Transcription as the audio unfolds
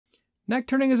Neck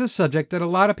turning is a subject that a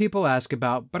lot of people ask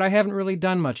about, but I haven't really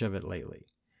done much of it lately.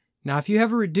 Now, if you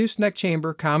have a reduced neck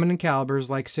chamber common in calibers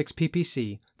like 6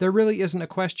 ppc, there really isn't a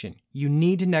question. You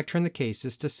need to neck turn the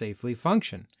cases to safely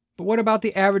function. But what about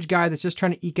the average guy that's just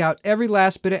trying to eke out every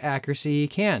last bit of accuracy he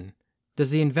can?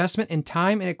 Does the investment in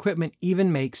time and equipment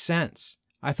even make sense?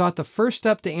 I thought the first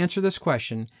step to answer this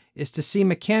question is to see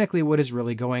mechanically what is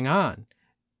really going on.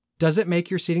 Does it make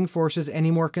your seating forces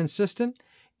any more consistent?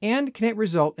 And can it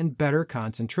result in better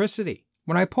concentricity?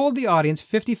 When I polled the audience,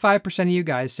 55% of you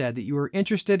guys said that you were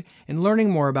interested in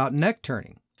learning more about neck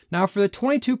turning. Now, for the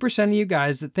 22% of you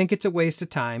guys that think it's a waste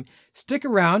of time, stick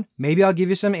around. Maybe I'll give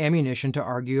you some ammunition to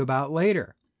argue about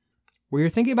later. Whether you're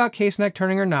thinking about case neck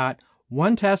turning or not,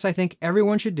 one test I think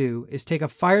everyone should do is take a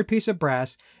fired piece of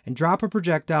brass and drop a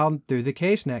projectile through the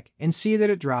case neck and see that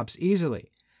it drops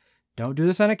easily. Don't do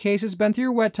this on a case that's been through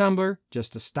your wet tumbler,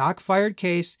 just a stock fired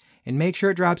case, and make sure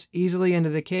it drops easily into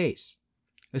the case.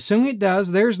 Assuming it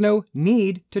does, there's no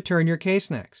need to turn your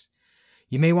case necks.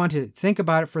 You may want to think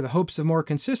about it for the hopes of more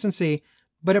consistency,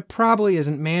 but it probably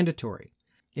isn't mandatory.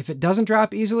 If it doesn't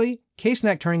drop easily, case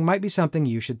neck turning might be something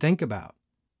you should think about.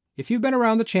 If you've been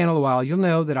around the channel a while, you'll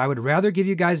know that I would rather give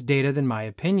you guys data than my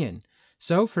opinion.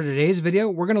 So for today's video,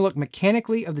 we're going to look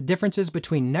mechanically of the differences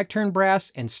between neck turn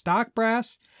brass and stock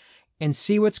brass and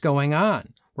see what's going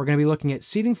on. We're going to be looking at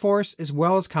seating force as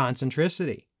well as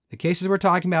concentricity. The cases we're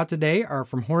talking about today are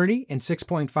from Hornady and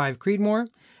 6.5 Creedmoor,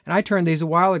 and I turned these a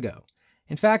while ago.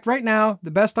 In fact, right now, the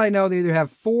best I know, they either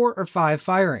have 4 or 5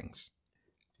 firings.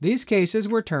 These cases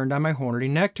were turned on my Hornady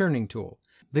neck turning tool.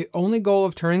 The only goal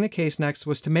of turning the case necks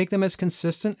was to make them as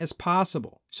consistent as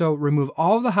possible. So remove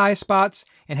all of the high spots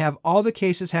and have all the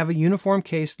cases have a uniform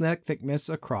case neck thickness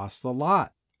across the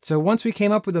lot. So once we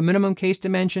came up with a minimum case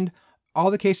dimension, all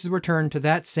the cases were turned to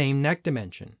that same neck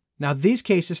dimension. Now these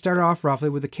cases started off roughly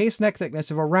with a case neck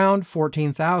thickness of around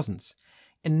 14 thousandths.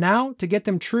 And now to get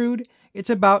them trued, it's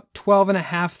about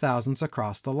 12.5 thousandths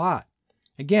across the lot.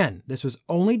 Again, this was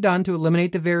only done to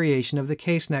eliminate the variation of the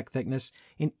case neck thickness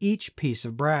in each piece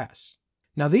of brass.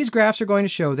 Now these graphs are going to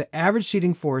show the average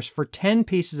seating force for 10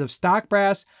 pieces of stock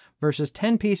brass versus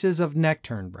 10 pieces of neck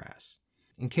turn brass.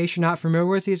 In case you're not familiar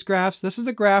with these graphs, this is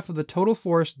the graph of the total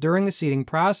force during the seating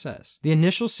process. The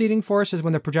initial seating force is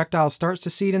when the projectile starts to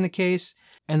seat in the case,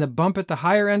 and the bump at the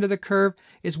higher end of the curve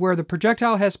is where the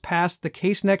projectile has passed the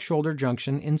case neck shoulder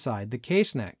junction inside the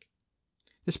case neck.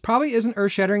 This probably isn't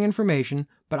earth-shattering information,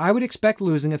 but I would expect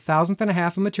losing 1,000th and a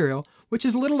half of material, which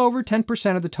is a little over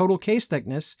 10% of the total case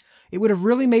thickness. It would have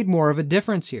really made more of a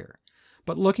difference here.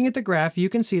 But looking at the graph, you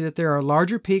can see that there are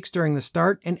larger peaks during the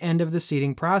start and end of the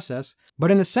seating process,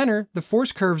 but in the center, the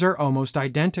force curves are almost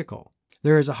identical.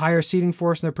 There is a higher seating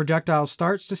force when the projectile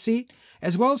starts to seat,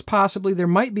 as well as possibly there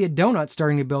might be a donut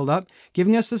starting to build up,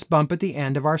 giving us this bump at the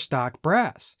end of our stock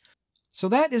brass. So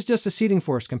that is just a seating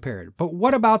force compared, but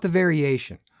what about the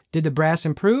variation? Did the brass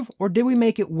improve, or did we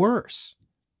make it worse?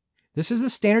 This is the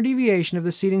standard deviation of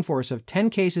the seating force of 10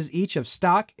 cases each of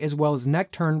stock as well as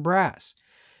neck turn brass.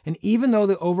 And even though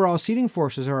the overall seating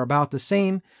forces are about the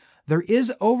same, there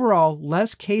is overall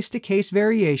less case-to-case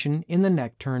variation in the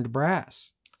neck-turned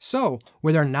brass. So,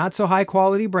 with our not-so-high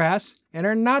quality brass and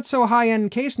our not-so-high-end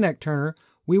case neck turner,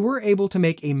 we were able to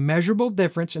make a measurable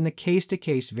difference in the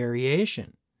case-to-case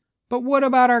variation. But what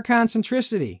about our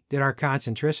concentricity? Did our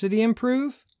concentricity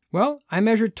improve? Well, I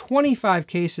measured 25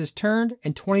 cases turned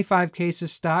and 25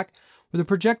 cases stock with a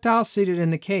projectile seated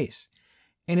in the case.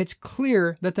 And it's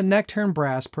clear that the neck turn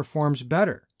brass performs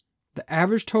better. The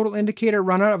average total indicator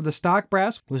runout of the stock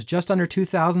brass was just under 2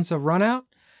 thousandths of runout,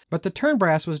 but the turn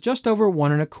brass was just over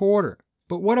 1 1/4.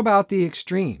 But what about the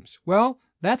extremes? Well,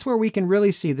 that's where we can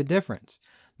really see the difference.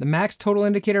 The max total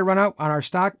indicator runout on our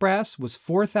stock brass was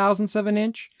 4 thousandths of an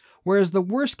inch, whereas the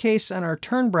worst case on our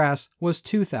turn brass was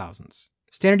 2 thousandths.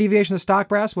 Standard deviation of stock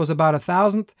brass was about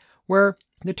 1,000th, where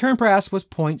the turn brass was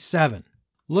 0.7.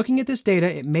 Looking at this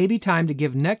data, it may be time to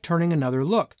give neck turning another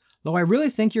look, though I really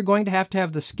think you're going to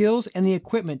have the skills and the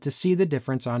equipment to see the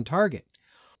difference on target.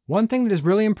 One thing that has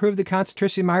really improved the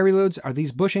concentricity of my reloads are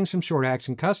these bushings from Short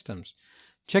Action Customs.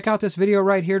 Check out this video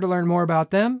right here to learn more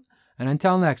about them, and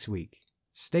until next week,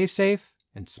 stay safe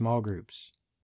in small groups.